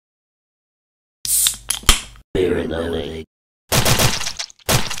Beer and Loathing.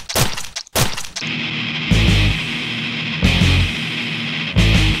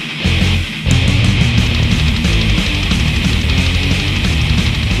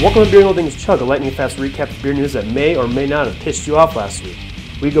 Welcome to Beer and Loathing's Chug, a lightning fast recap of beer news that may or may not have pissed you off last week.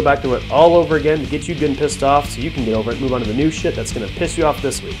 We go back through it all over again to get you good and pissed off so you can get over it and move on to the new shit that's going to piss you off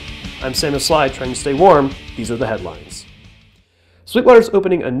this week. I'm Samuel Sly, trying to stay warm. These are the headlines. Sweetwater's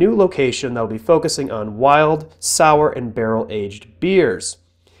opening a new location that will be focusing on wild, sour, and barrel-aged beers.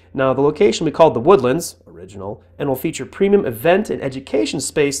 Now, the location will be called the Woodlands, original, and will feature premium event and education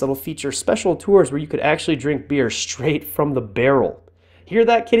space that will feature special tours where you could actually drink beer straight from the barrel. Hear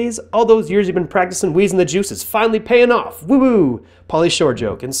that, kiddies? All those years you've been practicing wheezing the juice is finally paying off. Woo-woo! Pauly Shore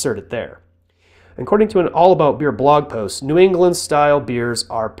joke, insert it there. According to an All About Beer blog post, New England-style beers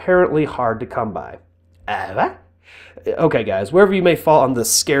are apparently hard to come by. What? Okay, guys, wherever you may fall on the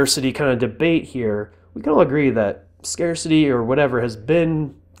scarcity kind of debate here, we can all agree that scarcity or whatever has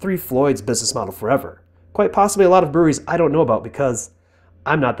been Three Floyd's business model forever. Quite possibly a lot of breweries I don't know about because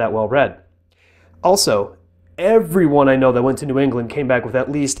I'm not that well read. Also, everyone I know that went to New England came back with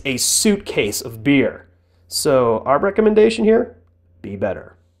at least a suitcase of beer. So our recommendation here, be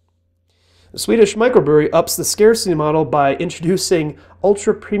better. The Swedish microbrewery ups the scarcity model by introducing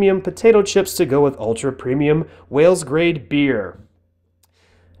ultra-premium potato chips to go with ultra-premium Wales-grade beer.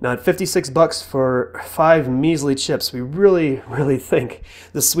 Now at $56 for 5 measly chips, we really think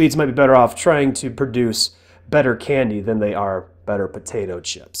the Swedes might be better off trying to produce better candy than they are better potato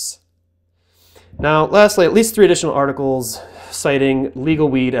chips. Now, lastly, at least 3 additional articles citing legal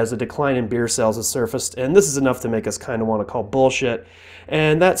weed as a decline in beer sales has surfaced, and this is enough to make us kind of want to call bullshit.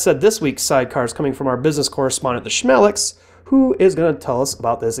 And that said, this week's sidecar is coming from our business correspondent, the Schmalix, who is going to tell us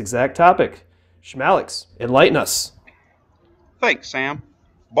about this exact topic. Schmalix, enlighten us. Thanks, Sam.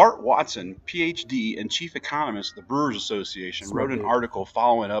 Bart Watson, Ph.D. and Chief Economist of the Brewers Association, wrote an article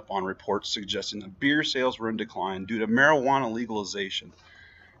following up on reports suggesting that beer sales were in decline due to marijuana legalization.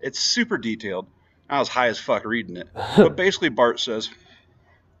 It's super detailed. I was high as fuck reading it. But basically, Bart says,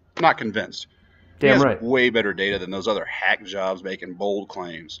 not convinced. Damn he has right. Way better data than those other hack jobs making bold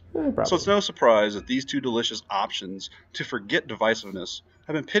claims. So it's no surprise that these two delicious options to forget divisiveness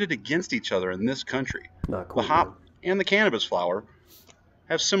have been pitted against each other in this country. Not cool, the hop and the cannabis flower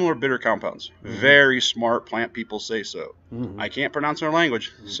have similar bitter compounds. Very smart plant people say so. I can't pronounce their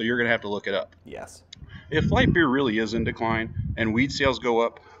language, so you're going to have to look it up. Yes. If light beer really is in decline and weed sales go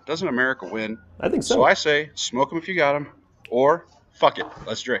up, doesn't America win? I think so. So I say, smoke them if you got them, or fuck it,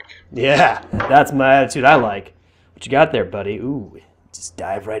 let's drink. Yeah, that's my attitude I like. What you got there, buddy? Ooh, just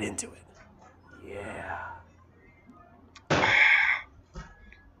dive right into it. Yeah.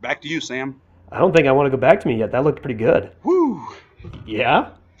 Back to you, Sam. I don't think I want to go back to me yet. That looked pretty good. Woo! Yeah?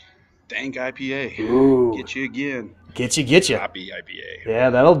 Dank IPA. Ooh. Get you again. Get you. Happy IPA.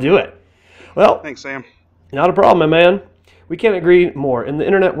 Yeah, that'll do it. Well, Thanks, Sam. not a problem, my man. We can't agree more. In the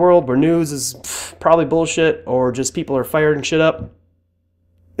internet world where news is probably bullshit or just people are firing shit up,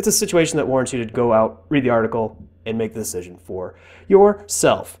 it's a situation that warrants you to go out, read the article, and make the decision for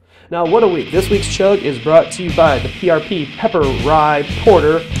yourself. Now, what a week. This week's Chug is brought to you by the PRP Pepper Rye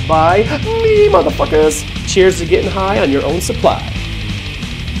Porter by me, motherfuckers. Cheers to getting high on your own supply.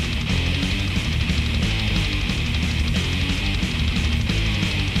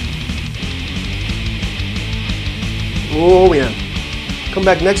 Oh, man. Come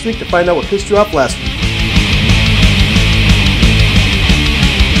back next week to find out what pissed you off last week.